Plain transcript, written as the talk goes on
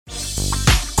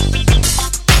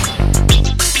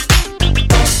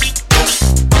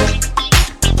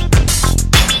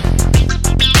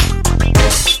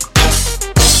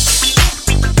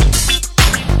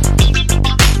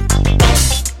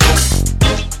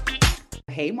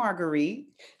Hey, Marguerite.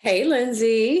 Hey,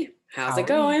 Lindsay. How's How it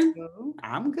are you? going?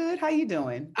 I'm good. How you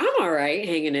doing? I'm all right,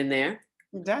 hanging in there.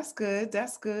 That's good.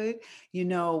 That's good.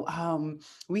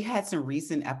 We had some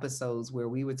recent episodes where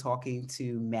we were talking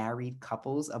to married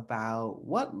couples about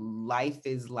what life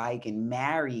is like and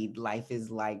married life is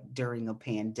like during a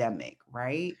pandemic,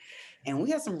 right? And we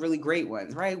had some really great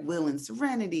ones, right? Will and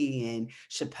Serenity and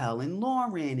Chappelle and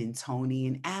Lauren and Tony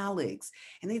and Alex.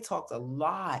 And they talked a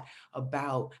lot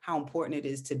about how important it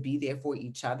is to be there for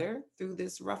each other through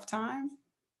this rough time.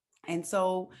 And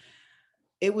so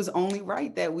it was only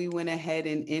right that we went ahead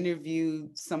and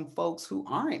interviewed some folks who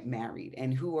aren't married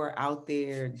and who are out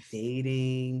there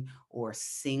dating or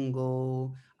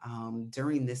single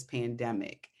during this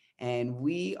pandemic. And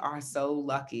we are so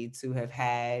lucky to have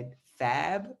had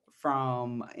Fab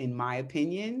from, in my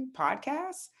opinion,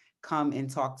 podcast come and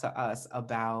talk to us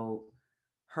about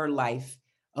her life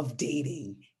of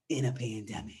dating in a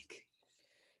pandemic.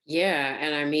 Yeah,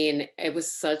 and I mean, it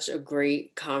was such a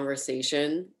great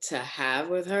conversation to have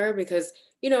with her because,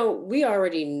 we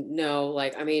already know,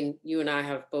 like, I mean, you and I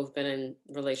have both been in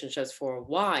relationships for a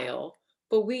while,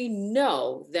 but we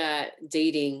know that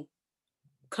dating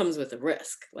comes with a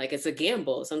risk. Like, it's a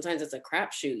gamble. Sometimes it's a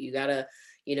crapshoot. You gotta,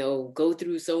 go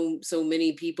through so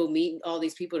many people, meet all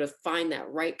these people to find that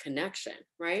right connection,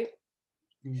 right?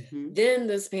 Hmm. Then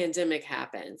this pandemic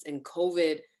happens and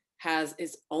COVID has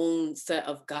its own set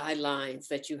of guidelines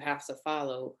that you have to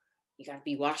follow. You got to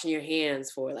be washing your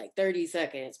hands for like 30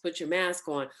 seconds, put your mask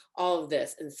on, all of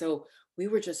this. And so we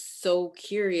were just so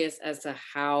curious as to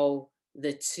how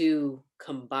the two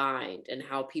combined and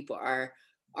how people are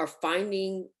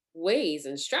finding ways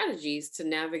and strategies to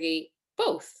navigate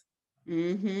both.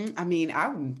 I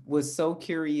mean, was so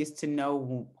curious to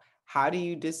know, how do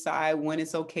you decide when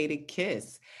it's okay to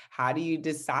kiss? How do you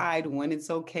decide when it's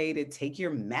okay to take your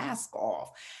mask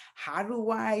off? How do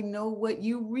I know what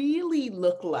you really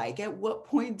look like? At what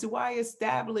point do I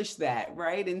establish that,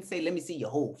 right? And say, let me see your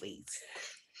whole face.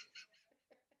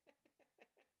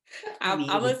 I mean,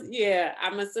 Yeah,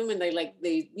 I'm assuming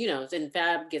and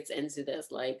Fab gets into this,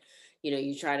 like,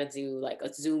 you try to do like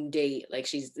a Zoom date. Like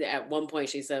she's at one point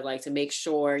she said like to make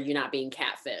sure you're not being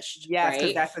catfished, yes, because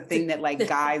right? that's the thing that like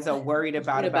guys are worried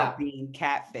about About being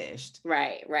catfished.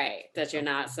 right. That you're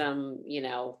not some,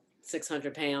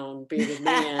 600-pound bearded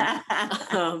man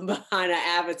behind an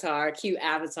avatar, cute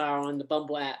avatar on the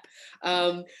Bumble app.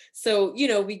 So,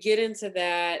 we get into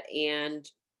that and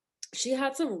she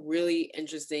had some really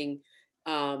interesting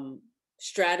um,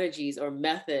 strategies or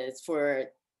methods for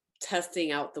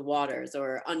testing out the waters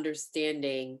or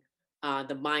understanding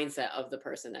the mindset of the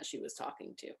person that she was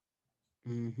talking to.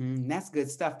 That's good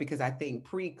stuff because I think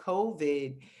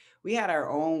pre-COVID, we had our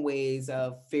own ways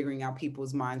of figuring out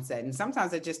people's mindset. And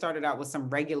sometimes it just started out with some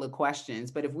regular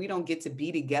questions. But if we don't get to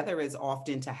be together as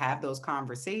often to have those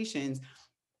conversations,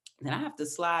 then I have to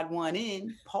slide one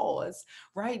in, pause,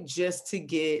 right? Just to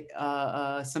get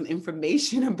some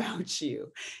information about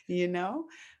you, you know?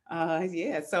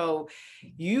 Yeah, so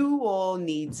you all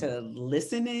need to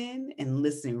listen in and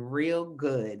listen real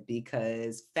good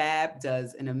because Fab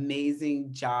does an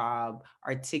amazing job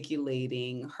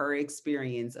articulating her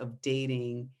experience of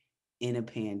dating in a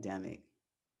pandemic.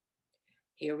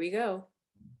 Here we go.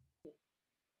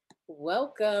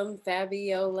 Welcome,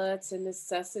 Fabiola, to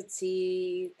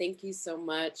Necessity. Thank you so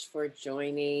much for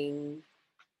joining.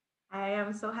 I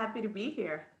am so happy to be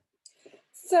here.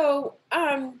 So,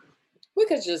 we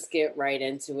could just get right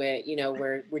into it.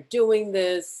 We're doing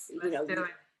this, Let's do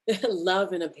it.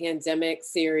 Love in a Pandemic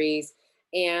series,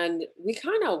 and we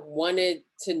kind of wanted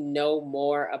to know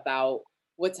more about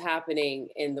what's happening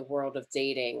in the world of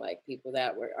dating, like people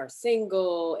that are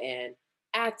single and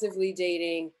actively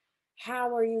dating.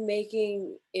 How are you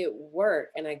making it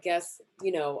work? And I guess,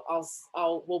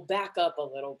 we'll back up a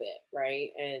little bit,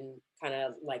 right? And kind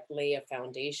of like lay a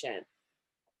foundation.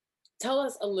 Tell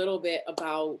us a little bit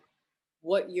about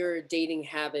what your dating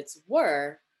habits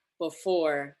were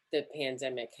before the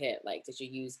pandemic hit. Like, did you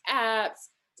use apps?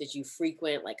 Did you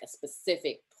frequent like a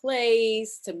specific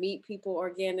place to meet people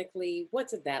organically? What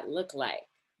did that look like?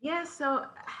 Yeah, so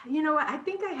you know what? I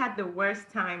think I had the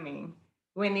worst timing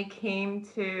when it came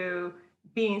to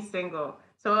being single.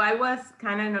 So I was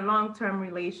kind of in a long-term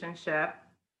relationship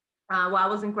while I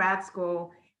was in grad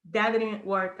school. That didn't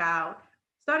work out.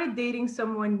 Started dating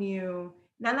someone new.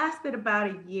 That lasted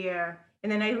about a year.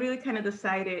 And then I really kind of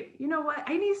decided, you know what?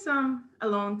 I need some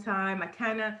alone time. I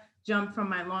kind of jumped from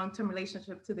my long-term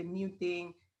relationship to the new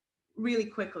thing really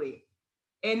quickly.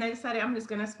 And I decided I'm just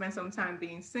going to spend some time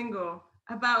being single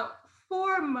about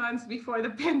 4 months before the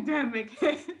pandemic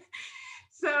hit.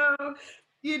 So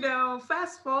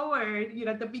fast forward,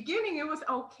 at the beginning it was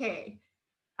okay.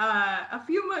 A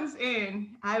few months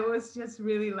in, I was just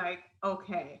really like,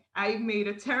 okay, I made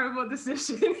a terrible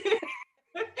decision.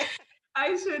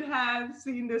 I should have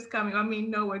seen this coming. I mean,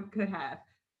 no one could have.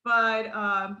 But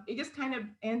it just kind of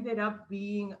ended up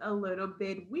being a little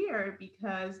bit weird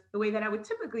because the way that I would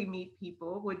typically meet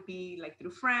people would be like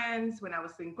through friends when I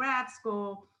was in grad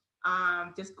school,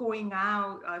 just going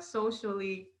out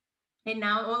socially. And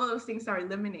now all of those things are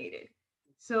eliminated.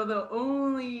 So the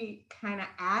only kind of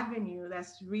avenue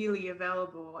that's really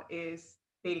available is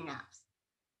dating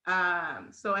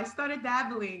apps. So I started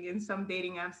dabbling in some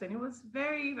dating apps, and it was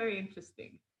very, very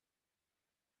interesting.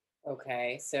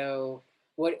 Okay. So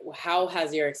how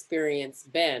has your experience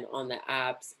been on the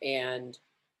apps, and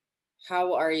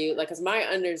how are you like, because my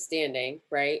understanding,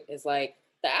 right, is like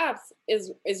the apps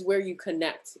is where you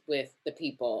connect with the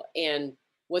people, and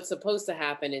what's supposed to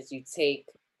happen is you take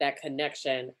that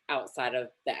connection outside of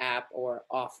the app or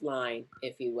offline,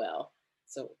 if you will.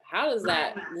 So how does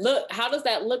that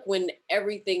look when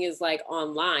everything is like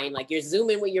online, like you're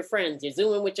zooming with your friends, you're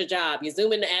zooming with your job, you're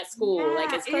zooming at school, like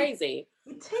Yeah, it's it crazy.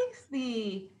 it takes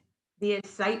the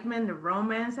excitement, the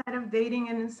romance out of dating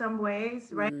in some ways,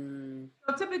 right? Mm,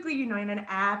 So typically, in an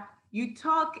app, you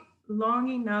talk long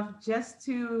enough just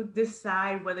to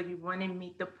decide whether you want to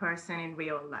meet the person in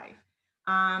real life.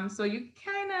 So you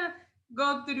kind of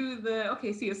go through the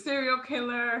okay, see a serial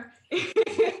killer,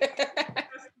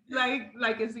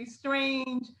 like is he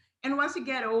strange? And once you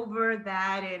get over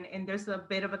that, and there's a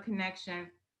bit of a connection,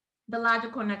 the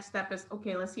logical next step is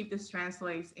okay, let's see if this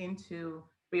translates into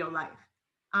real life.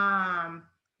 um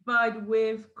but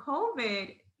with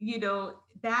COVID,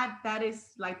 that is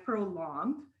like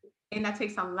prolonged, and that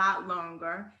takes a lot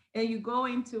longer, and you go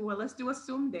into, well, let's do a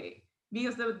Zoom date,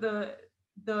 because the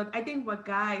I think what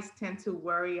guys tend to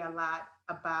worry a lot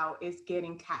about is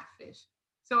getting catfish.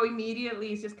 So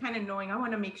immediately it's just kind of knowing, I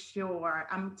want to make sure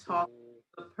I'm talking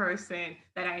mm. to the person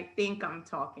that I think I'm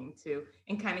talking to,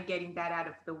 and kind of getting that out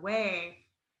of the way.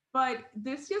 But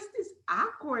there's just this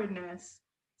awkwardness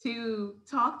to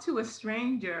talk to a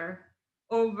stranger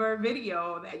over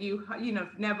video that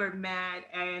never met,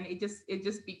 and it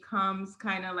just becomes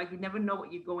kind of like you never know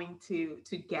what you're going to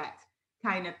get,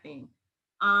 kind of thing.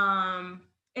 um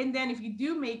and then if you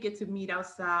do make it to meet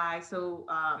outside, so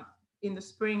in the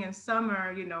spring and summer,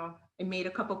 I made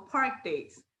a couple park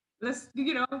dates. Let's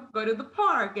go to the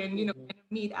park and Mhm. kind of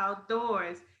meet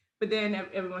outdoors. But then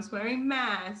everyone's wearing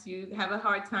masks, you have a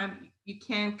hard time, you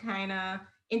can't kind of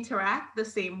interact the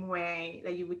same way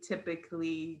that you would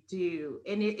typically do,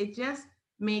 and it just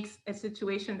makes a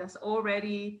situation that's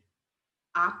already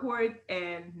awkward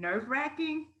and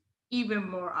nerve-wracking even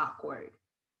more awkward.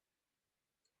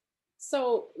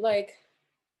 So like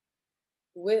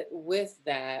with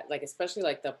that, like especially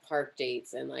like the park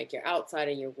dates and like you're outside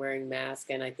and you're wearing masks,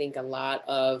 and I think a lot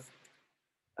of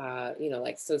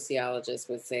like sociologists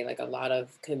would say like a lot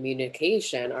of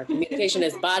communication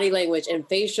is body language and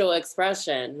facial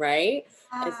expression, right?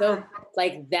 And Ah, so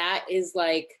like that is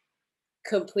like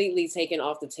completely taken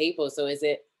off the table. So is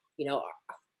it, you know,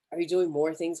 are you doing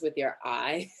more things with your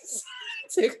eyes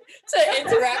to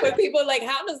interact with people? Like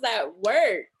how does that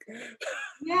work?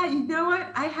 yeah, you know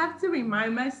what? I have to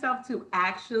remind myself to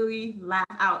actually laugh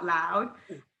out loud.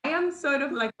 I am sort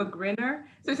of like a grinner.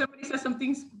 So if somebody says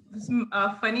something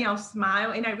funny, I'll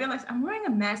smile, and I realize I'm wearing a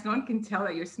mask. No one can tell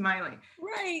that you're smiling.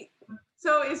 Right.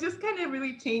 So it's just kind of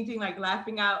really changing, like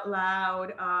laughing out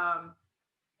loud,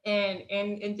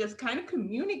 and just kind of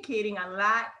communicating a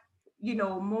lot,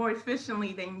 more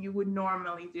efficiently than you would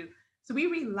normally do. So we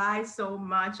rely so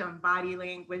much on body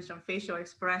language, on facial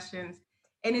expressions,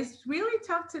 and it's really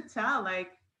tough to tell,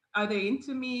 like, are they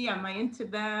into me? Am I into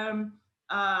them?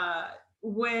 Uh,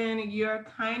 when you're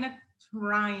kind of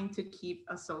trying to keep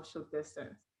a social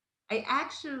distance. I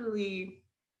actually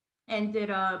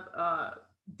ended up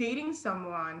dating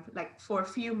someone like for a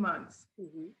few months,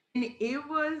 Hmm. and it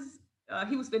was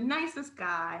he was the nicest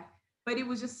guy, but it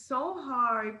was just so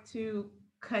hard to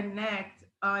connect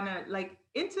on a like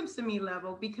intimacy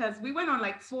level, because we went on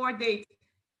like 4 dates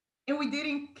and we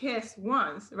didn't kiss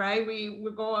once, right? We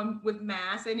were going with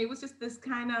masks, and it was just this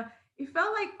kind of, it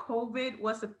felt like COVID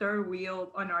was a third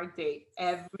wheel on our date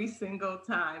every single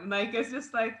time. Like it's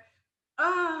just like,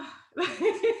 ah,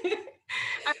 I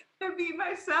want to be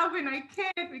myself and I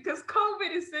can't because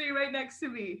COVID is sitting right next to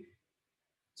me.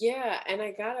 Yeah, and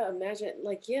I gotta imagine,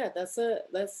 like, yeah,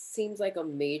 that seems like a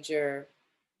major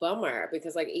bummer,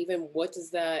 because like even what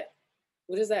does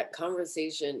that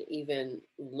conversation even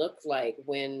look like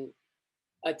when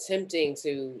attempting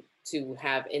to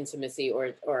have intimacy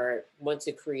or want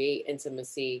to create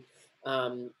intimacy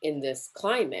in this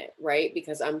climate, right?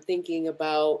 Because I'm thinking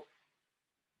about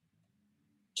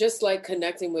just like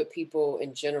connecting with people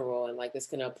in general, and like this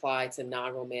can apply to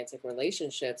non-romantic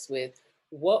relationships, with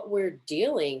what we're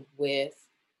dealing with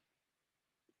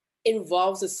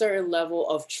involves a certain level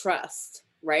of trust,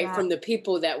 right? Yeah, From the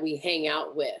people that we hang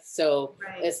out with. So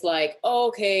right. it's like, oh,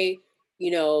 okay,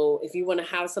 you know, if you want to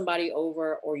have somebody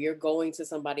over or you're going to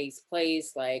somebody's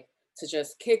place, like to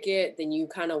just kick it, then you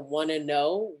kind of want to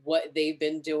know what they've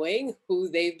been doing, who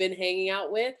they've been hanging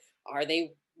out with. Are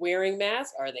they wearing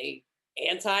masks? Are they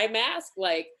anti mask?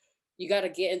 Like, you got to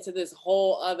get into this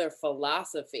whole other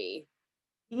philosophy.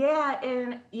 Yeah,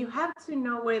 and you have to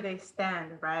know where they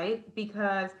stand, right?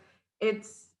 Because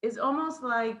it's almost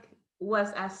like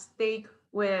what's at stake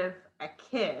with a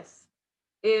kiss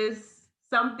is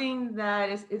something that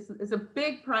is a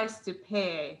big price to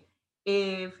pay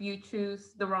if you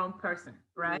choose the wrong person,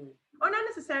 right? Mm, Or not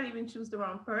necessarily even choose the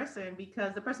wrong person,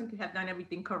 because the person could have done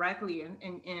everything correctly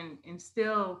and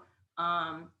still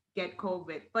get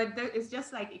COVID. But it's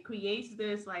just like it creates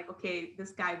this like, okay,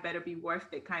 this guy better be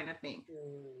worth it kind of thing.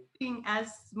 mm, Thing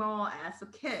as small as a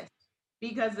kiss,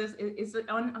 because it's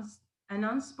an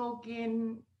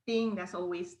unspoken thing that's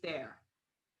always there.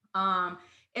 Um,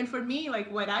 and for me,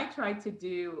 like what I try to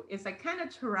do is I kind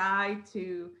of try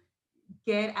to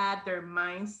get at their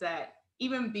mindset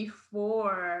even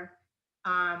before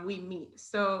we meet.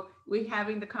 So we're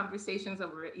having the conversations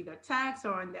over either text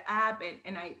or on the app,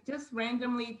 and I just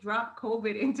randomly drop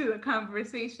COVID into the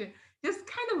conversation, just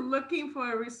kind of looking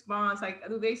for a response. Like,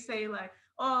 do they say like,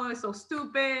 "Oh, it's so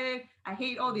stupid. I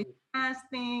hate all these mm, ass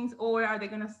things," or are they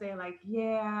gonna say like,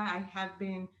 "Yeah, I have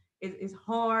been. It's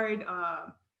hard."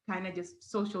 Kind of just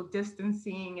social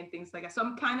distancing and things like that. So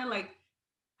I'm kind of like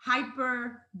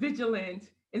hyper vigilant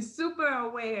and super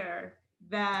aware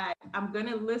that I'm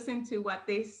gonna listen to what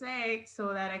they say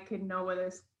so that I can know whether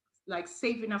it's like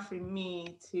safe enough for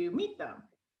me to meet them.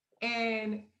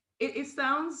 And it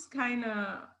sounds kind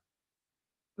of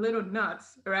little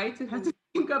nuts, right? To have to mm.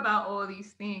 think about all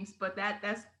these things, but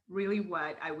that's really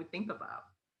what I would think about.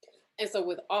 And so,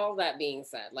 with all that being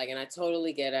said, like, and I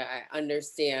totally get it, I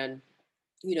understand,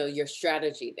 you know, your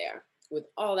strategy there. With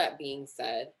all that being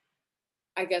said,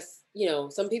 I guess, you know,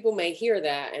 some people may hear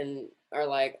that and are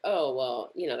like, oh,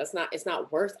 well, you know, it's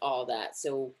not worth all that.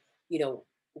 So, you know,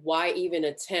 why even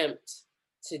attempt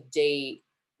to date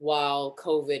while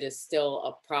COVID is still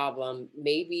a problem?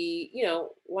 Maybe, you know,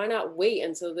 why not wait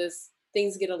until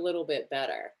things get a little bit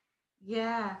better?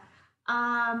 Yeah.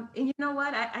 And you know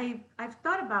what? I've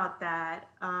thought about that.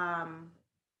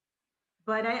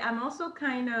 But I'm also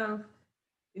kind of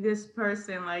this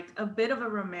person, like a bit of a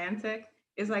romantic.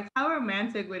 It's like, how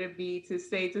romantic would it be to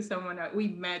say to someone that we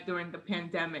met during the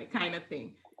pandemic kind of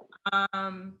thing?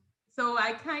 Um, so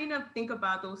I kind of think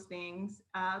about those things.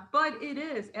 But it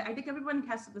is, I think everyone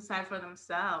has to decide for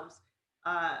themselves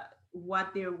uh,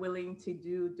 what they're willing to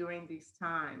do during these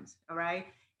times. All right.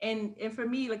 And for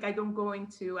me, like I don't go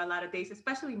into a lot of days,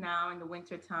 especially now in the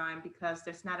winter time, because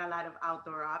there's not a lot of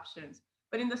outdoor options.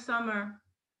 But in the summer,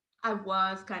 I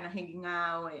was kind of hanging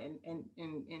out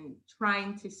and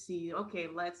trying to see, okay,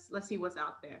 let's see what's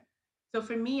out there. So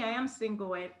for me, I am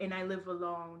single and I live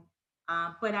alone.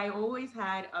 But I always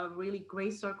had a really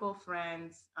great circle of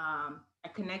friends. I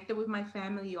connected with my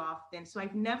family often, so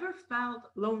I've never felt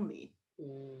lonely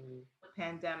Mm, the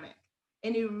pandemic.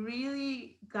 And it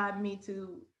really got me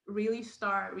to really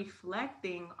start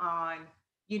reflecting on,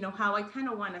 how I kind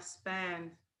of want to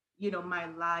spend, my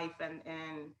life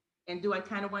and do I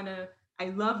kind of want to I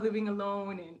love living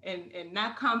alone and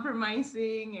not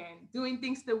compromising and doing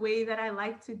things the way that I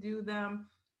like to do them.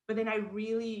 But then I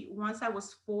really, once I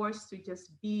was forced to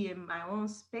just be in my own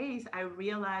space, I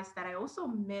realized that I also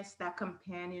miss that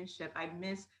companionship. I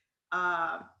miss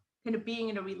uh, kind of being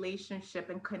in a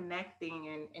relationship and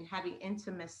connecting and having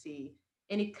intimacy.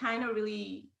 And it kind of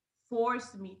really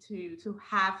forced me to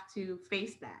have to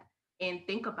face that and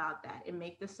think about that and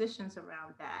make decisions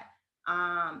around that.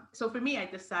 So for me, I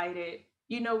decided,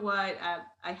 you know what,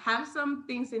 I have some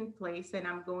things in place and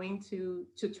I'm going to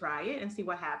try it and see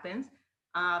what happens.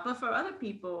 But for other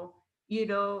people,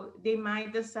 they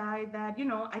might decide that,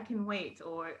 I can wait,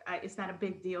 or it's not a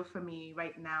big deal for me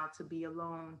right now to be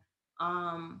alone.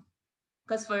 Um,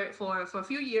 because for a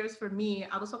few years for me,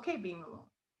 I was okay being alone.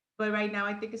 But right now,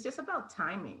 I think it's just about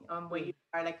timing on where mm. you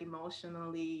are, like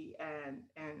emotionally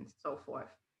and so forth.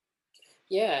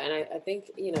 Yeah, and I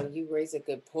think, you know, you raise a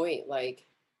good point. Like,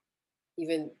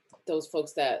 even those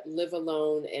folks that live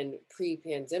alone and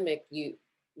pre-pandemic, you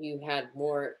had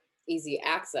more easy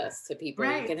access to people.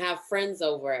 You Right. can have friends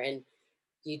over, and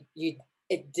you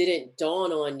it didn't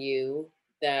dawn on you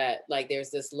that like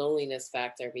there's this loneliness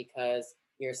factor because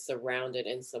you're surrounded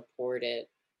and supported.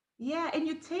 Yeah, and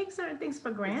you take certain things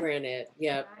for granted. Granted,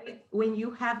 yep, Right? When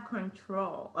you have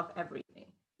control of everything.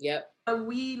 yep. What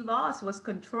we lost was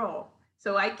control.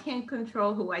 So I can't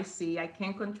control who I see. I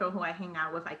can't control who I hang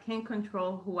out with. I can't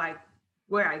control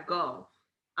where I go.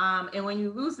 And when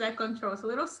you lose that control, it's a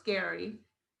little scary.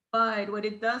 But what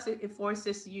it does, it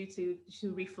forces you to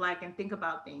reflect and think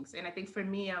about things. And I think for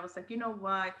me, I was like, you know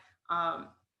what?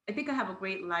 I think I have a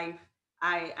great life.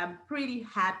 I am pretty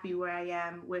happy where I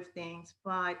am with things,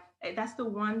 but that's the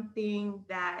one thing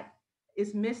that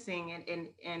is missing.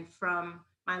 And from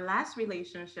my last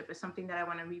relationship is something that I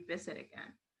want to revisit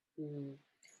again. Mhm.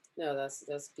 No,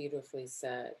 that's beautifully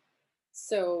said.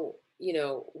 So, you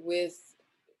know, with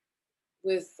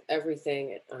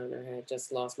everything, I had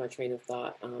just lost my train of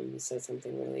thought. You said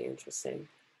something really interesting.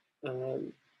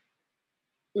 Um,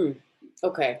 hmm,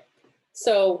 okay,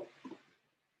 so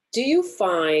do you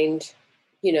find,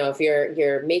 you know, if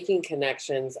you're making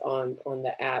connections on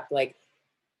the app, like,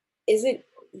 is it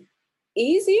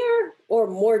easier or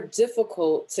more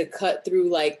difficult to cut through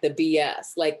like the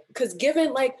BS? Like, because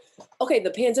given like, okay,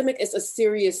 the pandemic is a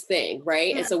serious thing,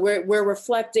 right? And Yeah. so we're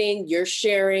reflecting, you're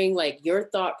sharing like your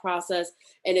thought process,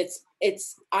 and it's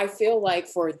I feel like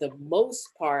for the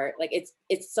most part, like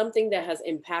it's something that has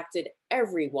impacted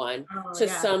everyone Oh, to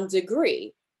yeah. some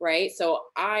degree, right? So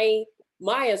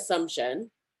my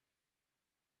assumption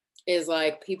is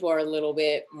like people are a little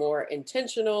bit more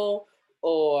intentional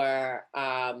or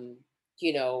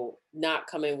you know, not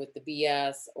coming with the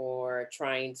BS or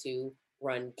trying to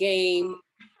run game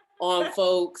on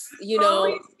folks, you know.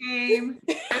 Always game.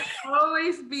 There's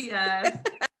always BS.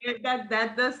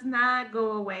 That does not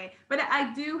go away. But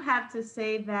I do have to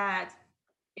say that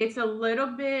it's a little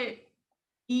bit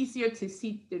easier to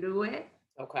see through it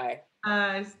Okay.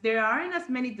 because there aren't as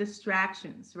many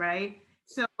distractions, right?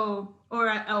 So,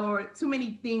 or too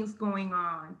many things going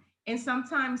on. And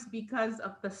sometimes because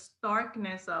of the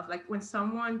starkness of like when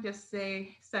someone just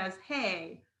says,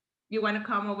 "Hey, you want to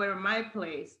come over to my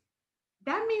place?"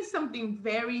 That means something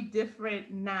very different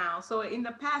now. So in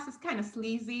the past, it's kind of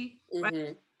sleazy, right?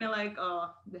 Mm-hmm. Like, oh,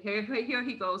 here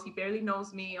he goes. He barely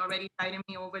knows me, already inviting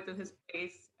me over to his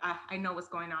place. I know what's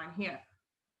going on here.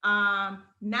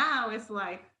 Now it's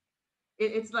like,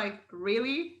 it's like,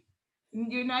 really?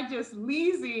 You're not just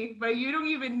lazy, but you don't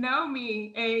even know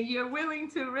me and you're willing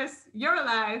to risk your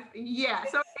life. Yeah.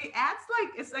 So it adds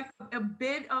like, it's like a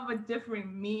bit of a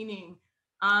different meaning,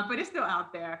 but it's still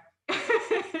out there.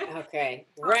 Okay.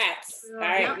 Rats. All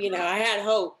right. Yep. You know, I had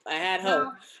hope. I had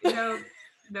hope. No,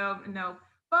 no, no.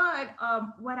 But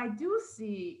what I do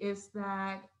see is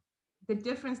that the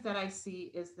difference that I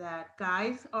see is that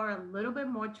guys are a little bit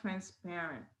more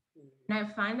transparent. And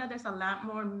I find that there's a lot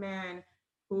more men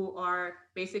who are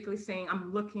basically saying,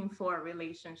 I'm looking for a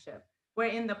relationship. Where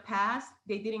in the past,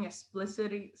 they didn't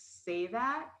explicitly say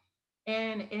that.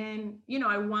 And you know,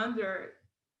 I wonder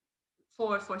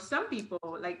for some people,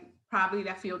 like probably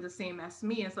that feel the same as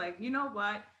me. It's like, you know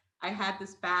what? I had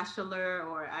this bachelor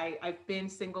or I've been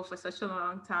single for such a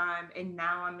long time and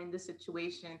now I'm in this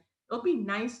situation. It'll be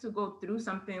nice to go through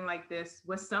something like this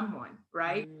with someone,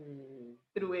 right? Mm.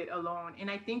 Through it alone. And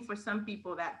I think for some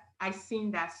people that I've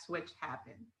seen that switch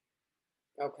happen.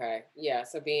 Okay. Yeah.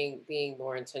 So being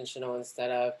more intentional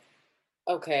instead of,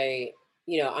 okay,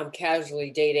 you know, I'm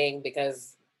casually dating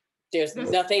because there's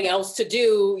There's, nothing else to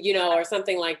do, you know, or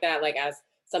something like that, like as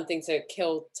something to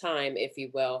kill time, if you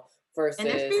will, and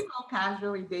there's versus people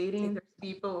casually dating. There's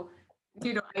people,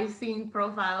 you know, I've seen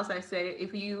profiles. I say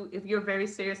if you're very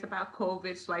serious about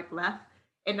COVID, swipe left.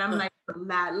 And I'm like,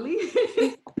 gladly.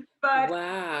 But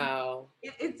wow.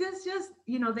 it's just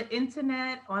you know the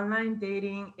internet online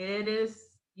dating, it is,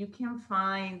 you can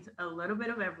find a little bit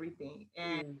of everything,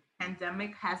 and Mm,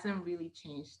 pandemic hasn't really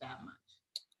changed that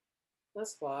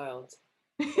that's wild.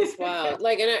 That's much. wild.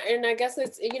 Like, and I guess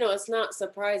it's, you know, it's not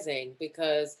surprising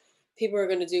because people are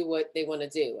going to do what they want to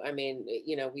do. I mean,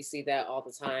 you know, we see that all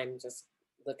the time. Just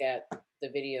look at the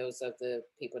videos of the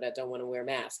people that don't want to wear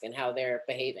masks and how they're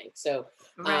behaving. So,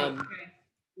 Right.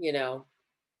 you know,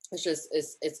 it's just,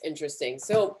 it's interesting.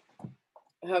 So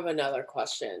I have another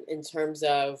question in terms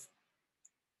of,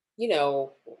 you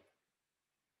know,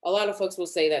 a lot of folks will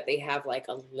say that they have like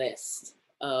a list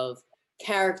of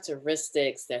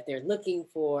characteristics that they're looking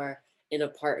for in a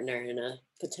partner, in a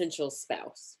potential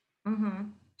spouse. Mm-hmm.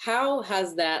 How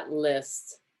has that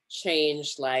list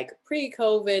changed like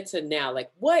pre-COVID to now?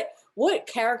 Like what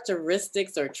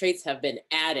characteristics or traits have been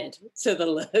added to the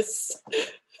list?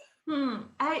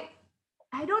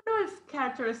 I don't know if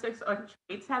characteristics or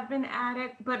traits have been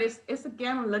added, but it's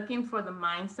again looking for the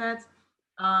mindsets.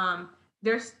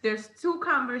 There's two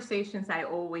conversations I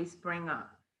always bring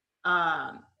up.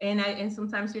 And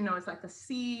sometimes, it's like a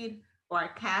seed, or I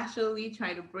casually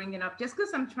try to bring it up just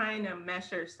because I'm trying to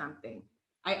measure something.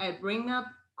 I bring up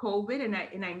COVID,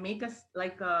 and I make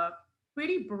like a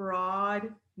pretty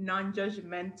broad,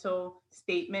 non-judgmental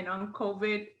statement on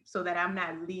COVID, so that I'm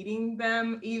not leading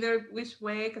them either which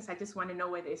way, because I just want to know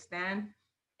where they stand.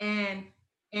 And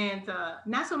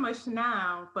not so much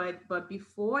now, but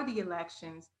before the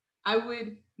elections, I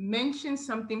would mention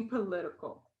something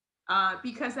political,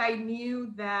 because I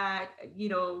knew that,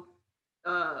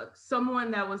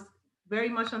 someone that was very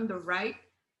much on the right,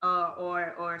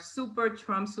 or super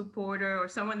Trump supporter, or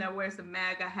someone that wears a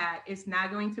MAGA hat, is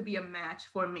not going to be a match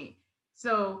for me.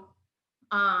 So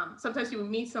sometimes you would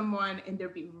meet someone and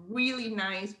they'd be really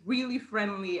nice, really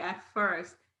friendly at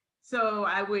first. So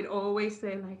I would always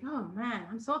say, like, oh man,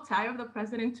 I'm so tired of the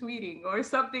president tweeting, or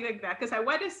something like that. Because I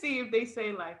want to see if they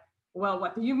say, like, well,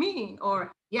 what do you mean?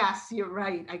 Or, yes, you're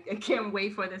right. I can't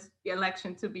wait for this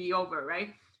election to be over,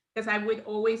 right? Because I would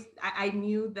always, I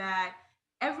knew that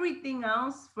everything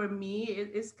else for me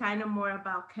is kind of more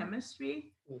about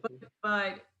chemistry. But,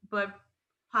 Mhm. but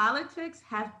politics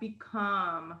have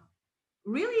become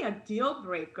really a deal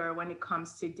breaker when it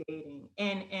comes to dating.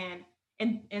 And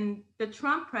the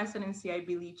Trump presidency, I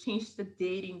believe, changed the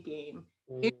dating game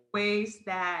in Mm. ways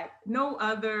that no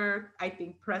other, I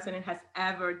think, president has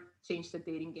ever changed the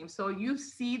dating game. So you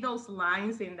see those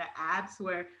lines in the ads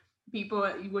where people,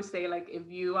 you would say, like, if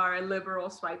you are a liberal,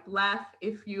 swipe left.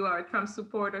 If you are a Trump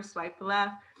supporter, swipe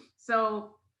left.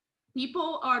 So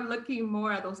people are looking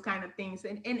more at those kind of things,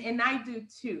 and I do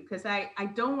too, because I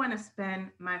don't want to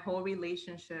spend my whole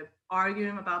relationship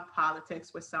arguing about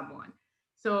politics with someone.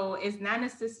 So it's not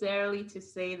necessarily to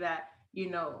say that,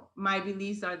 my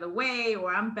beliefs are the way,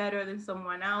 or I'm better than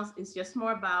someone else. It's just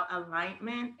more about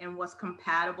alignment and what's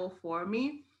compatible for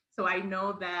me. So I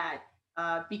know that,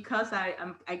 because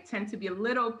I tend to be a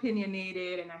little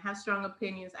opinionated and I have strong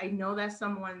opinions, I know that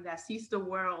someone that sees the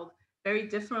world very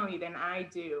differently than I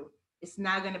do, it's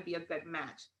not going to be a good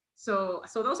match. So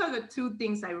those are the two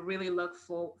things I really look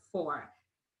for.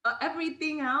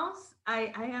 Everything else,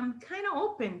 I am kind of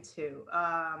open to.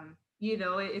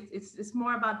 It's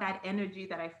more about that energy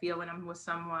that I feel when I'm with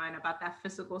someone, about that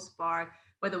physical spark,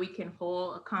 whether we can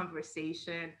hold a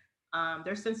conversation,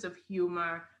 their sense of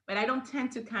humor. But I don't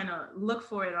tend to kind of look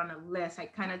for it on a list. I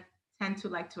kind of tend to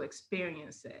like to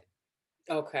experience it.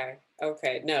 Okay.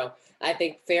 Okay. No, I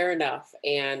think fair enough.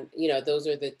 And, those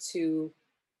are the two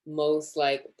most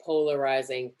like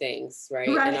polarizing things, right,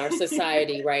 in Right. our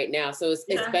society right now. So it's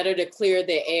Yeah. better to clear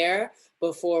the air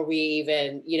before we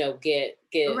even, get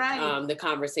Right. the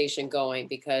conversation going,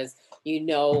 because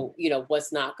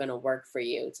what's not going to work for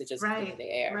you, to just clear Right. the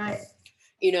air. Right.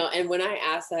 And when I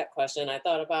asked that question, I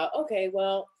thought about, okay,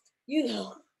 well, you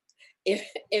know,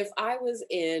 if I was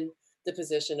in the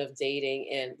position of dating,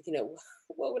 and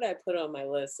what would I put on my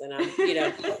list? And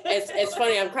it's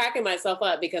funny, I'm cracking myself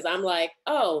up because I'm like,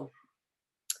 oh,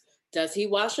 does he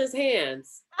wash his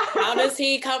hands? How does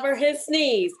he cover his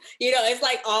sneeze? It's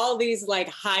like all these like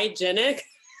hygienic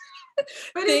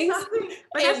But it's things. something,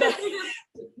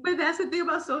 but that's the thing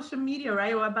about social media,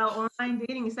 right? Or about online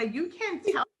dating. It's like you can't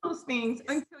tell those things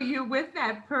until you're with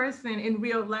that person in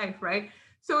real life, right?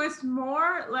 So it's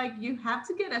more like you have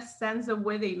to get a sense of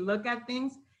where they look at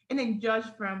things and then judge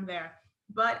from there.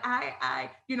 But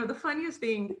the funniest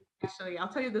thing, actually, I'll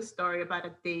tell you the story about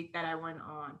a date that I went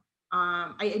on.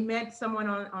 I met someone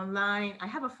online. I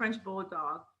have a French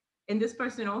bulldog, and this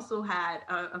person also had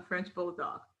a French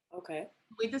bulldog. Okay.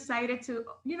 We decided to,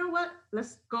 you know what,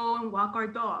 let's go and walk our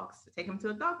dogs, take them to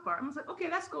a dog park. I was like, okay,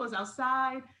 let's go. It's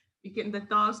outside. The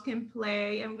dogs can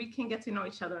play and we can get to know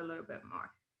each other a little bit more.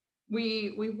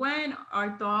 We went, our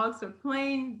dogs are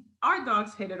playing, our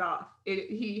dogs hit it off.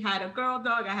 He had a girl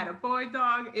dog, I had a boy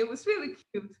dog. It was really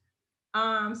cute.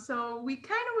 So we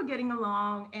kind of were getting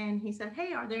along, and he said,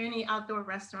 hey, are there any outdoor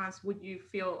restaurants? Would you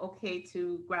feel okay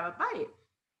to grab a bite?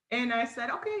 And I said,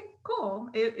 okay, cool.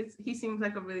 He seems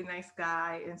like a really nice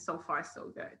guy, and so far so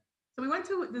good. So we went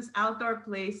to this outdoor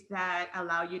place that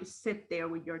allow you to sit there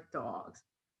with your dogs,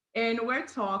 and we're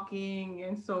talking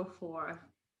and so forth.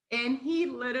 And he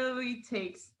literally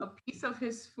takes a piece of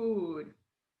his food,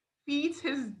 feeds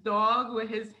his dog with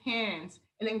his hands,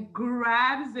 and then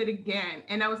grabs it again.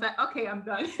 And I was like, okay, I'm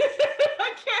done.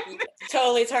 I can't.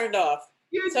 Totally turned off.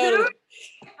 You Totally. do?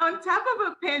 On top of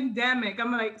a pandemic,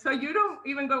 I'm like, so you don't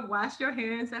even go wash your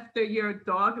hands after your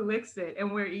dog licks it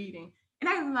and we're eating. And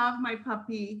I love my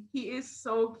puppy. He is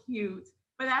so cute.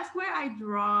 But that's where I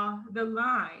draw the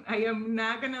line. I am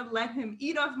not gonna let him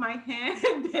eat off my hand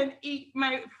and then eat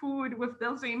my food with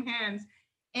those same hands.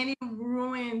 And it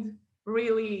ruined,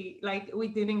 really, like, we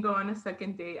didn't go on a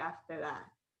second date after that.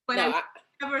 But No, I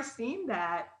never seen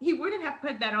that. He wouldn't have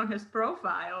put that on his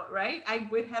profile, right? I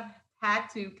would have had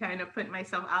to kind of put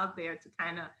myself out there to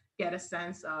kind of get a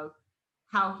sense of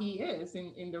how he is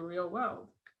in the real world.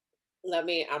 I'm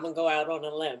gonna go out on a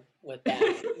limb with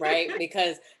that, right?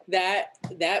 Because that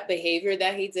behavior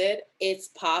that he did, it's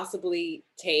possibly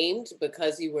tamed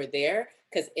because you were there.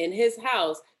 Because in his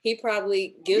house, he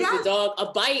probably gives the dog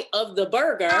a bite of the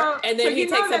burger, and then he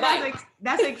takes a bite.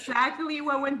 That's exactly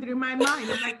what went through my mind.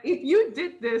 It's like, if you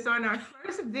did this on our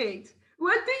first date,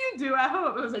 what do you do at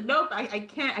home? I was like, nope, I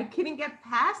can't. I couldn't get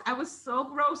past. I was so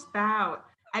grossed out.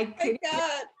 I couldn't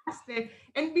get past it.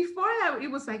 And before that,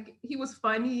 it was like, he was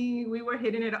funny. We were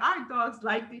hitting it. Our dogs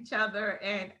liked each other.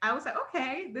 And I was like,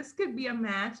 okay, this could be a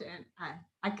match. And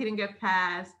I couldn't get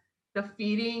past the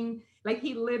feeding. Like,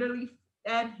 he literally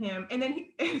fed him. And then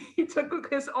he took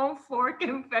his own fork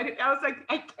and fed it. I was like,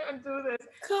 I can't do this.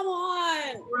 Come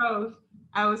on. Gross.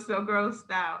 I was so grossed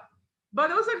out.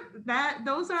 But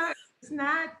it's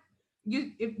not,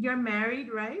 if you're married,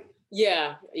 right?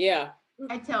 Yeah.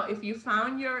 I tell, if you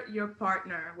found your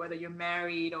partner, whether you're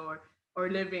married or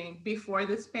living before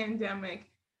this pandemic,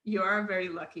 you're a very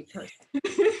lucky person.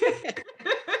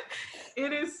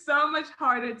 It is so much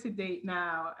harder to date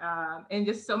now, and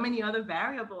just so many other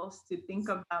variables to think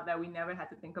about that we never had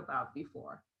to think about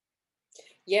before.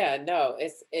 Yeah, no,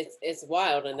 it's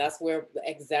wild, and that's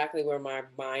exactly where my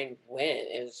mind went.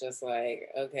 It's just like,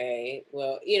 okay,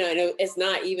 well, it's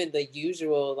not even the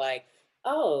usual, like,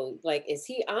 oh, like, is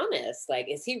he honest? Like,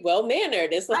 is he well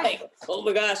mannered? It's like, oh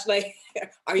my gosh, like,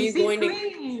 are you going to?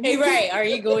 Hey, right? Are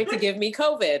you going to give me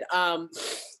COVID?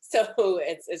 So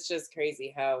it's just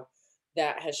crazy how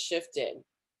that has shifted.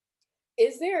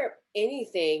 Is there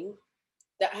anything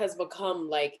that has become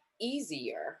like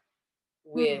easier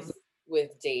with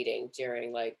dating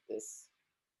during like this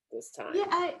time?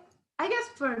 Yeah, I guess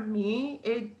for me,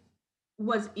 it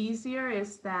was easier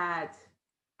is that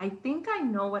I think I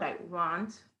know what I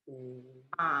want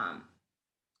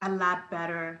a lot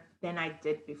better than I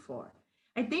did before.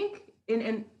 I think,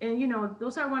 and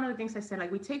those are one of the things I said,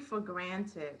 like, we take for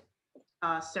granted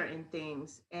certain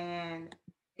things, and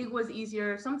it was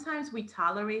easier. Sometimes we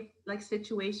tolerate like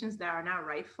situations that are not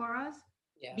right for us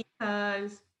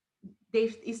because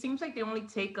it seems like they only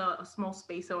take a small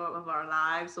space of our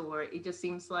lives, or it just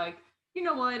seems like,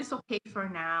 what, it's okay for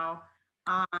now.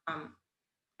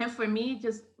 And for me,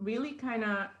 just really kind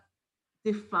of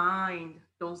defined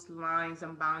those lines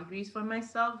and boundaries for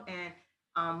myself,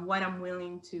 and what I'm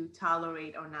willing to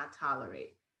tolerate or not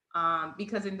tolerate.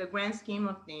 Because in the grand scheme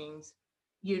of things,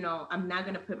 I'm not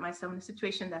going to put myself in a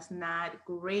situation that's not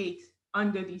great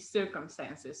under these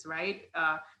circumstances, right?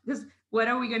 Because what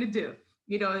are we going to do?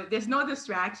 There's no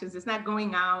distractions. It's not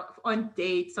going out on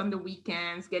dates on the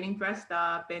weekends, getting dressed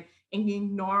up and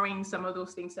ignoring some of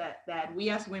those things that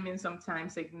we as women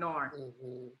sometimes ignore.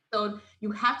 Mm-hmm. So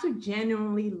you have to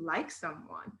genuinely like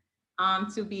someone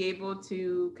to be able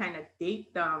to kind of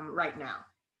date them right now,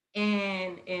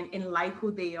 and like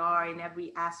who they are in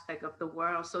every aspect of the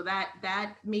world. So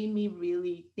that made me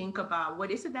really think about,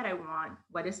 what is it that I want?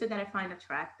 What is it that I find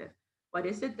attractive? What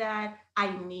is it that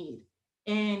I need?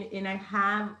 And I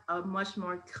have a much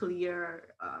more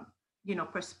clear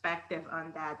perspective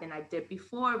on that than I did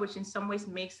before, which in some ways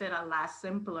makes it a lot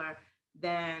simpler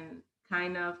than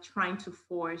kind of trying to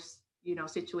force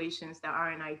situations that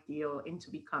aren't ideal into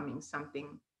becoming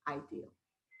something ideal.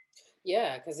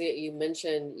 Yeah, because you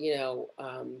mentioned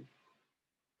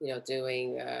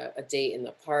doing a date in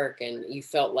the park, and you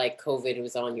felt like COVID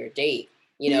was on your date.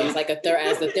 It's like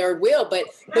as the third wheel, but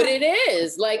it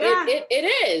is like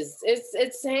it is.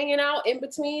 It's hanging out in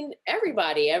between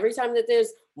everybody. Every time that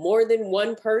there's more than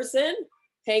one person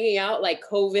hanging out, like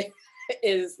COVID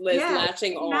is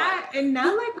latching on.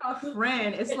 Not like a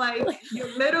friend. It's like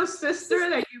your little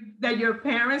sister that your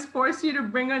parents force you to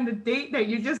bring on the date, that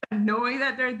you just annoy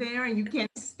that they're there and you can't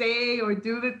stay or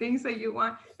do the things that you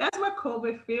want. That's what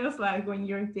COVID feels like when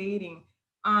you're dating.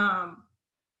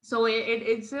 So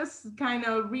it's just kind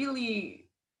of really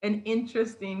an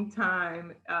interesting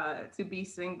time to be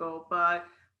single, but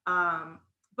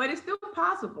it's still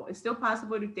possible. It's still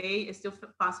possible to date. It's still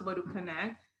possible to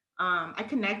connect. I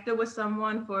connected with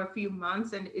someone for a few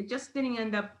months, and it just didn't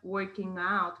end up working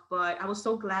out, but I was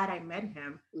so glad I met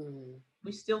him. Mm-hmm.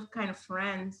 We're still kind of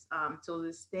friends till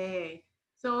this day.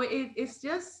 So it's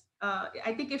just,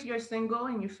 I think if you're single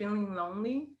and you're feeling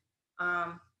lonely,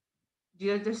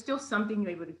 there's still something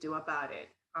you're able to do about it.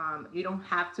 You don't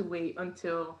have to wait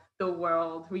until the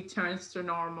world returns to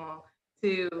normal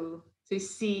to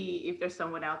see if there's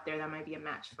someone out there that might be a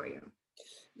match for you.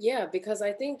 Yeah, because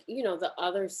I think, the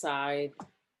other side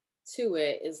to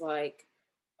it is like,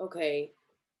 okay,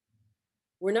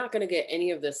 we're not going to get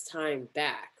any of this time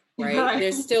back, right? Right.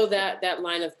 There's still that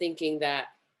line of thinking that,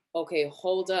 okay,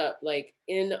 hold up, like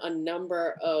in a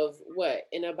number of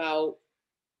in about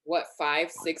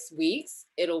 5-6 weeks,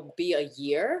 it'll be a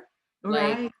year,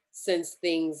 like Right. since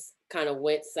things kind of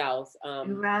went south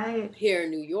Right. here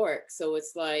in New York. So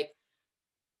it's like,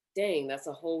 dang, that's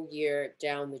a whole year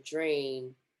down the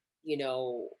drain, you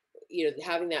know,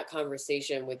 having that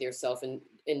conversation with yourself and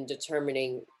in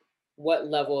determining what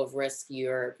level of risk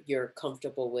you're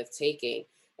comfortable with taking.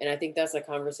 And I think that's a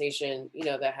conversation,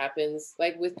 that happens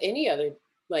like with any other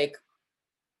like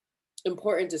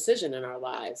important decision in our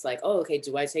lives. Like, oh, okay,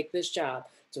 do I take this job?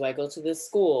 Do I go to this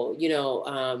school?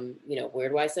 Where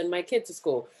do I send my kid to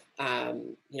school?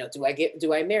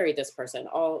 Do I marry this person?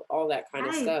 All that kind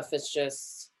of Right. stuff. It's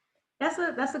just That's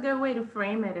a good way to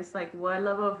frame it. It's like, what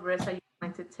level of risk are you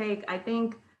willing to take? I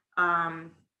think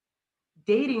um,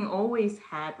 dating always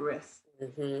had risks,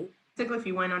 hmm particularly if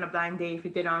you went on a blind date, if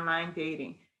you did online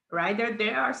dating, right?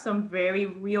 There are some very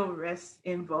real risks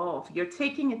involved. You're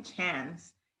taking a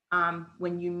chance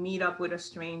when you meet up with a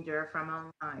stranger from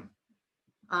online.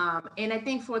 And I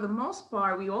think for the most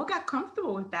part, we all got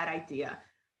comfortable with that idea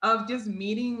of just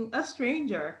meeting a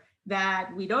stranger that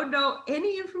we don't know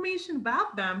any information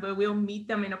about them, but we'll meet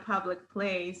them in a public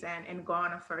place and go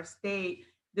on a first date,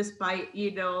 despite,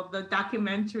 the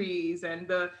documentaries and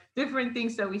the different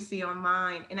things that we see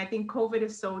online. And I think COVID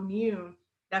is so new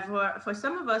that for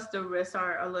some of us, the risks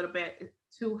are a little bit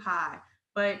too high.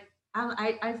 But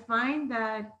I find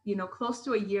that, close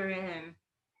to a year in,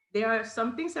 there are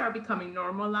some things that are becoming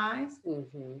normalized.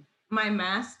 hmm My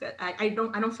mask, I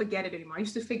don't forget it anymore. I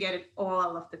used to forget it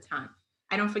all of the time.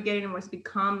 I don't forget it anymore. It's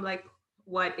become like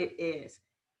what it is.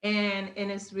 And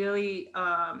it's really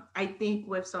I think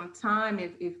with some time,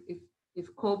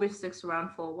 if COVID sticks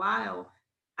around for a while,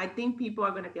 I think people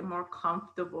are gonna get more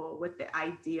comfortable with the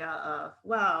idea of,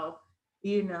 well,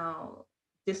 you know,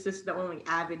 this is the only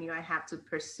avenue I have to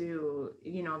pursue.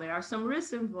 There are some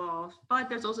risks involved, but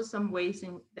there's also some ways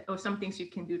or some things you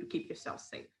can do to keep yourself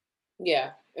safe.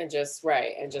 Yeah, and just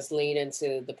lean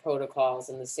into the protocols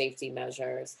and the safety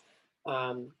measures.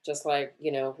 Just like,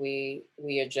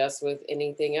 we adjust with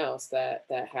anything else that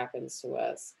happens to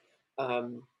us.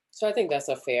 So I think that's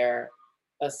a fair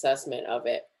assessment of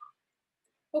it.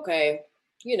 Okay,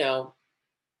 you know,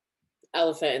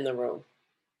 elephant in the room.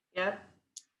 Yep.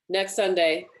 Next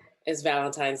Sunday is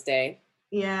Valentine's Day.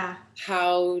 Yeah.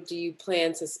 How do you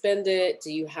plan to spend it?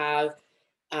 Do you have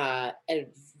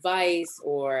advice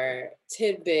or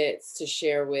tidbits to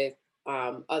share with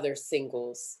other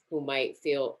singles who might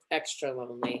feel extra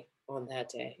lonely on that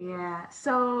day? Yeah.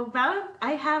 So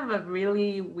I have a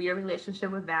really weird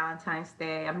relationship with Valentine's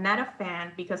Day. I'm not a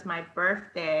fan because my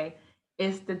birthday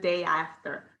is the day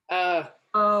after. Uh,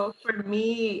 Oh, for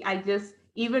me, I just,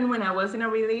 even when I was in a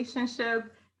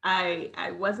relationship,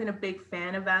 I wasn't a big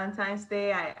fan of Valentine's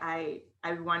Day. I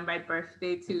want my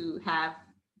birthday to have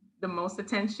the most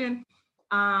attention.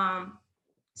 Um,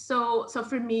 so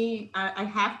for me, I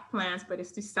have plans, but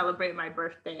it's to celebrate my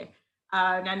birthday,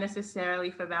 not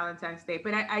necessarily for Valentine's Day.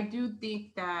 But I do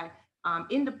think that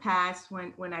in the past,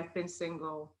 when I've been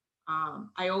single,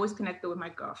 I always connected with my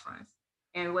girlfriends.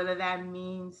 And whether that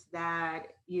means that,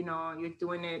 you're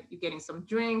doing it, you're getting some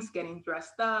drinks, getting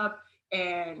dressed up,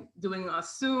 and doing a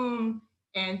Zoom,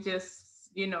 and just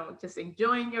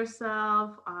enjoying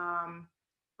yourself.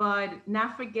 But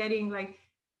not forgetting, like,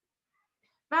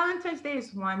 Valentine's Day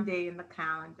is one day in the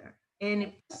calendar, and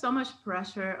it puts so much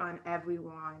pressure on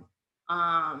everyone.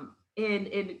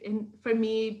 And for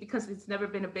me, because it's never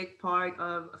been a big part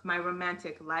of my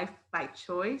romantic life by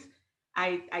choice,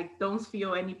 I don't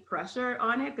feel any pressure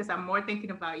on it because I'm more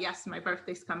thinking about, yes, my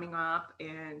birthday's coming up,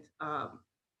 and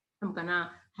I'm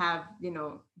gonna have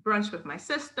brunch with my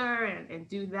sister and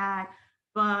do that.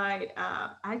 But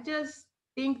I just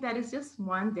think that it's just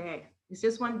one day. It's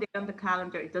just one day on the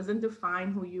calendar. It doesn't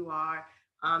define who you are.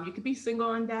 You could be single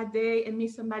on that day and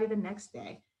meet somebody the next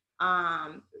day.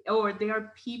 Or there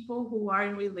are people who are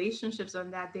in relationships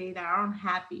on that day that are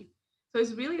unhappy. So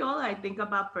it's really all, I think,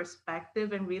 about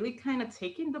perspective and really kind of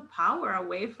taking the power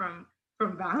away from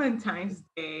Valentine's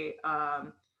Day.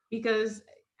 Because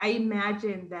I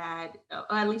imagine that,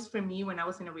 at least for me, when I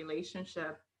was in a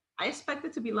relationship, I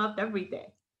expected to be loved every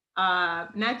day,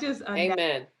 not just on that.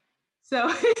 Amen.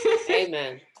 So,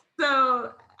 Amen.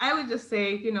 so I would just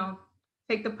say,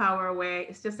 take the power away.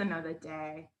 It's just another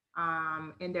day.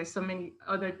 And there's so many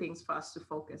other things for us to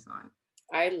focus on.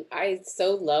 I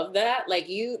so love that. Like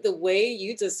the way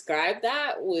you described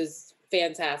that was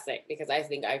fantastic because I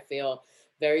think I feel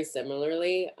very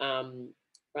similarly.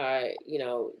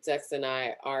 Dex and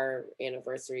I, our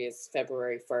anniversary is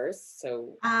February 1st,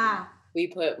 so Ah, we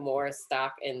put more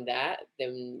stock in that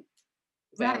than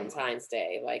right. Valentine's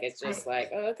Day. Like it's I, just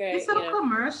like, oh, it's okay, so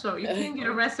commercial. You can't get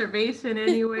a reservation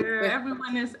anywhere.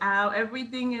 Everyone is out.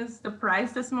 Everything is the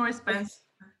price is more expensive.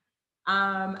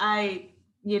 I,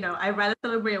 I'd rather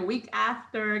celebrate a week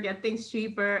after, get things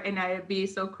cheaper, and I'd be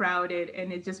so crowded,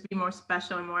 and it just be more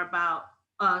special and more about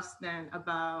us than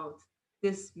about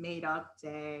this made up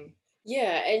day.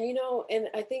 Yeah, and and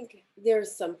I think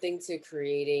there's something to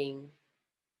creating,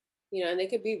 and it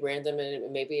could be random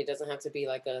and maybe it doesn't have to be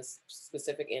like a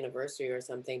specific anniversary or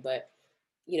something, but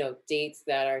dates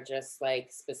that are just like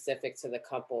specific to the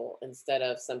couple instead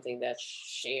of something that's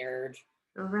shared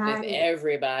with Right,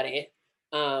 everybody.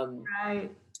 Um,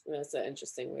 right. that's an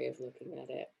interesting way of looking at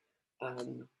it.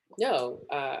 No,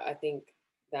 I think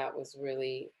that was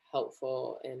really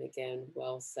helpful and again,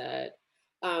 well said.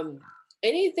 Um,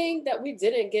 Anything that we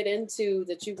didn't get into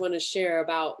that you want to share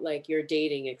about like your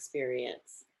dating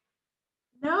experience?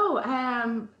 No,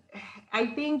 I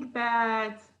think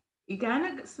that you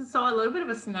kind of saw a little bit of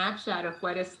a snapshot of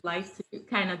what it's like to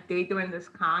kind of date during this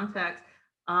context.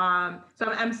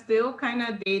 So I'm still kind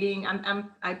of dating.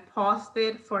 I paused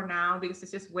it for now because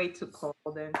it's just way too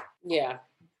cold Yeah.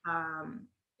 um,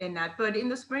 and that. But in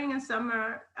the spring and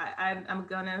summer, I'm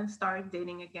gonna start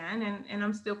dating again, and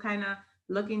I'm still kind of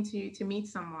looking to meet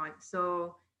someone.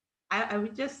 So I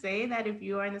would just say that if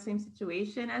you are in the same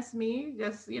situation as me,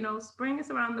 just spring is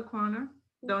around the corner.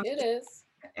 Don't It is.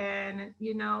 and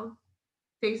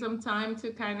take some time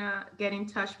to kind of get in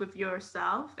touch with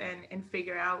yourself and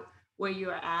figure out where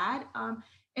you're at.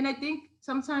 And I think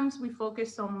sometimes we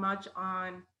focus so much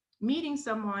on meeting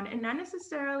someone and not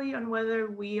necessarily on whether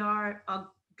we are a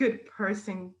good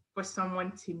person for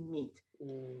someone to meet.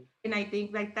 Mm. And I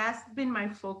think like that's been my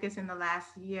focus in the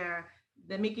last year,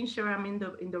 that making sure I'm in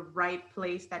the right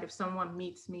place, that if someone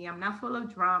meets me, I'm not full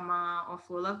of drama or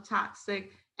full of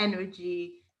toxic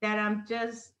energy, that I'm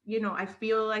just, I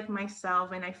feel like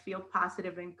myself and I feel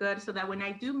positive and good, so that when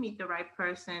I do meet the right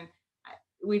person,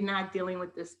 we're not dealing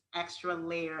with this extra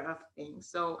layer of things.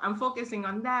 So I'm focusing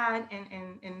on that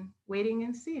and waiting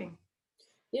and seeing.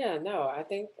 Yeah, no, I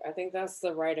think that's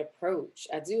the right approach.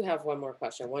 I do have one more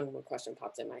question. One more question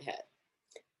popped in my head.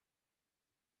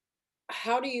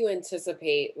 How do you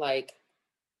anticipate like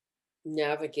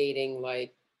navigating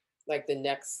like the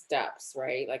next steps,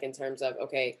 right? Like in terms of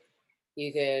okay,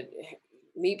 you could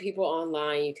meet people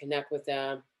online, you connect with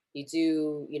them, you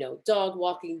do, dog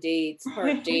walking dates,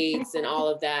 park dates and all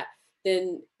of that.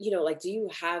 Then, like do you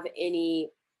have any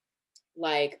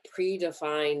like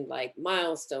predefined like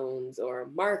milestones or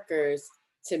markers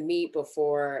to meet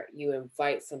before you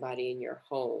invite somebody in your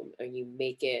home and you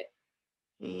make it,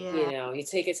 Yeah. you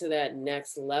take it to that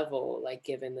next level, like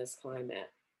given this climate.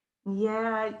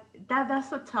 Yeah,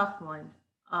 that's a tough one.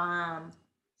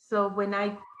 So when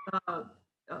uh,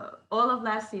 all of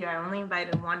last year, I only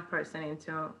invited one person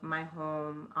into my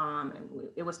home. And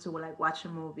it was to like watch a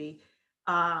movie.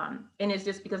 And it's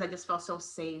just because I just felt so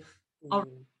safe around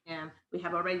Mhm. him. We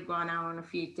have already gone out on a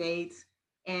few dates,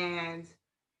 and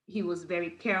he was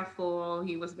very careful.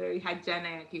 He was very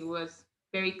hygienic. He was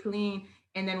very clean.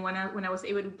 And then when I was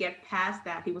able to get past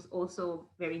that, he was also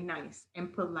very nice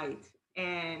and polite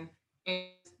and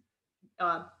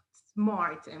uh,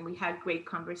 smart, and we had great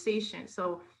conversation.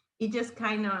 So it just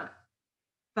kind of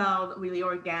felt really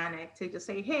organic to just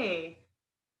say, "Hey,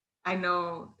 I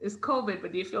know it's COVID,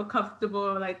 but do you feel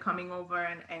comfortable like coming over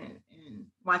and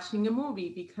watching a movie?"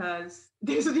 Because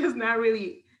there's just not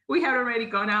really. We had already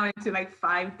gone out into like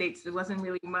 5 dates. There wasn't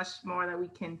really much more that we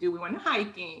can do. We went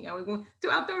hiking and we went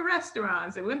to outdoor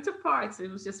restaurants and we went to parks.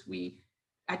 It was just we.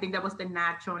 I think that was the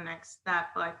natural next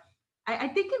step, but I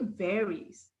think it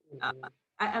varies. Mhm.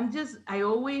 I've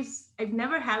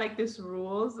never had like this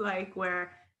rules like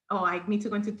where, oh, I need to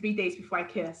go into 3 days before I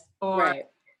kiss, or Right.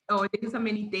 this is how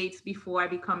many dates before I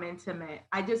become intimate.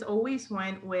 I just always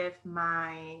went with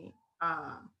the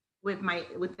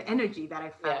energy that I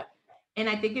Yeah. felt. And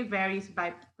I think it varies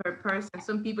by per person.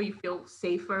 Some people you feel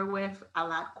safer with a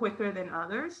lot quicker than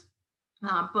others.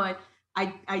 But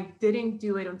I didn't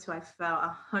do it until I felt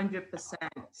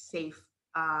 100% safe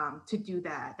to do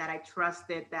that. That I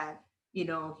trusted that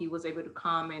he was able to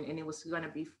come and it was gonna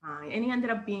be fine, and he ended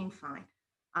up being fine.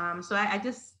 So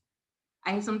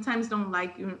I sometimes don't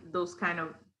like those kind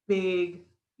of big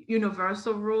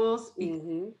universal rules,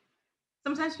 Hmm.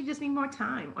 sometimes you just need more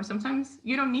time, or sometimes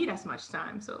you don't need as much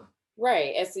time. So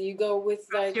Right. And so you go with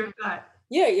trust like, your gut.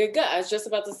 yeah, your gut. I was just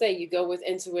about to say you go with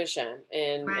intuition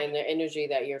and Right. the energy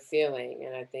that you're feeling.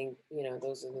 And I think,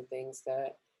 those are the things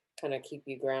that kind of keep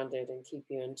you grounded and keep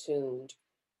you in tuned.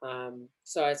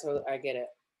 So I get it.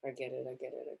 I get it. I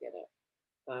get it. I get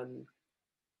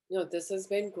it. This has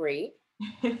been great.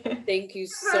 Thanks Thank you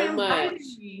for so much.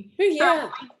 inviting me. So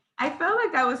Yeah. I felt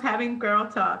like I was having girl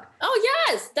talk. Oh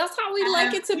yes, that's how we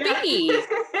like it to Yeah. be.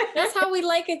 That's how we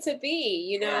like it to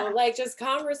be, Yeah. like just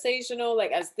conversational,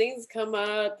 like as things come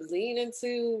up, lean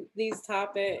into these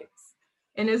topics.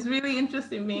 And it's really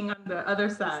interesting being on the other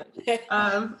side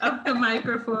of the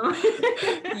microphone.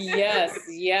 Yes,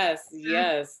 yes,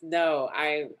 yes. No,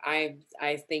 I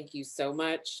thank you so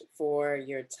much for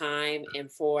your time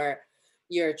and for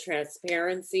your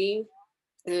transparency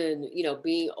and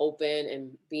being open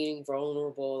and being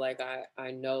vulnerable. Like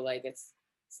I know like it's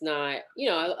not,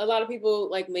 a lot of people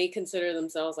like may consider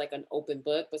themselves like an open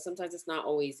book, but sometimes it's not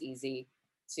always easy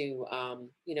to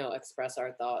express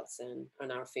our thoughts and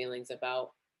our feelings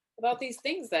about these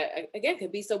things that again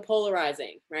could be so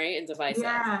polarizing, right, and divisive.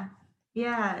 Yeah.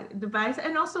 Yeah. Device,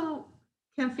 and also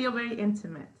can feel very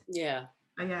intimate. Yeah.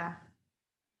 Yeah.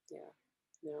 Yeah.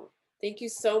 No, thank you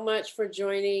so much for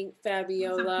joining, It's a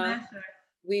Fabiola. pleasure.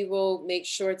 We will make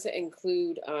sure to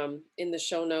include in the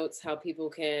show notes how people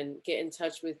can get in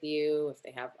touch with you if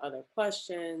they have other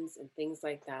questions and things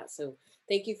like that. So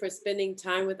thank you for spending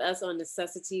time with us on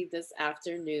Necessity this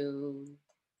afternoon.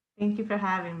 Thank you for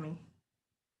having me.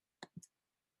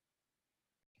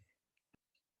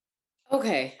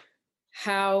 Okay,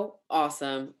 how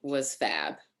awesome was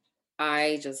Fab?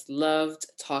 I just loved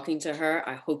talking to her.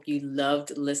 I hope you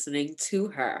loved listening to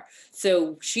her.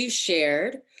 So she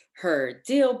shared her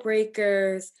deal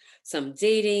breakers, some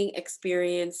dating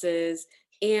experiences,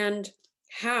 and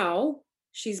how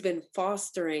she's been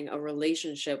fostering a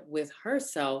relationship with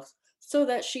herself so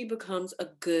that she becomes a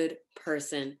good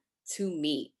person to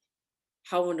meet.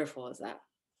 How wonderful is that?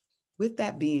 With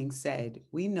that being said,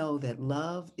 we know that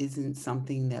love isn't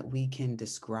something that we can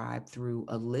describe through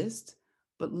a list,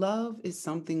 but love is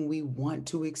something we want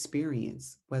to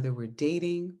experience, whether we're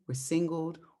dating, we're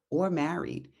singled, or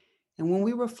married. And when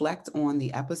we reflect on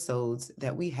the episodes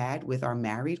that we had with our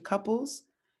married couples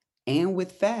and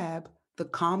with Fab, the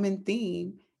common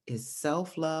theme is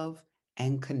self love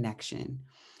and connection.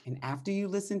 And after you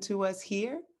listen to us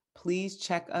here, please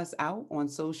check us out on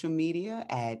social media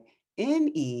at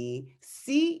NECESSIT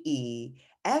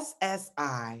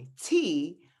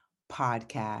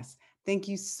podcast. Thank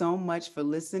you so much for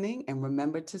listening, and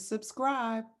remember to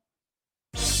subscribe.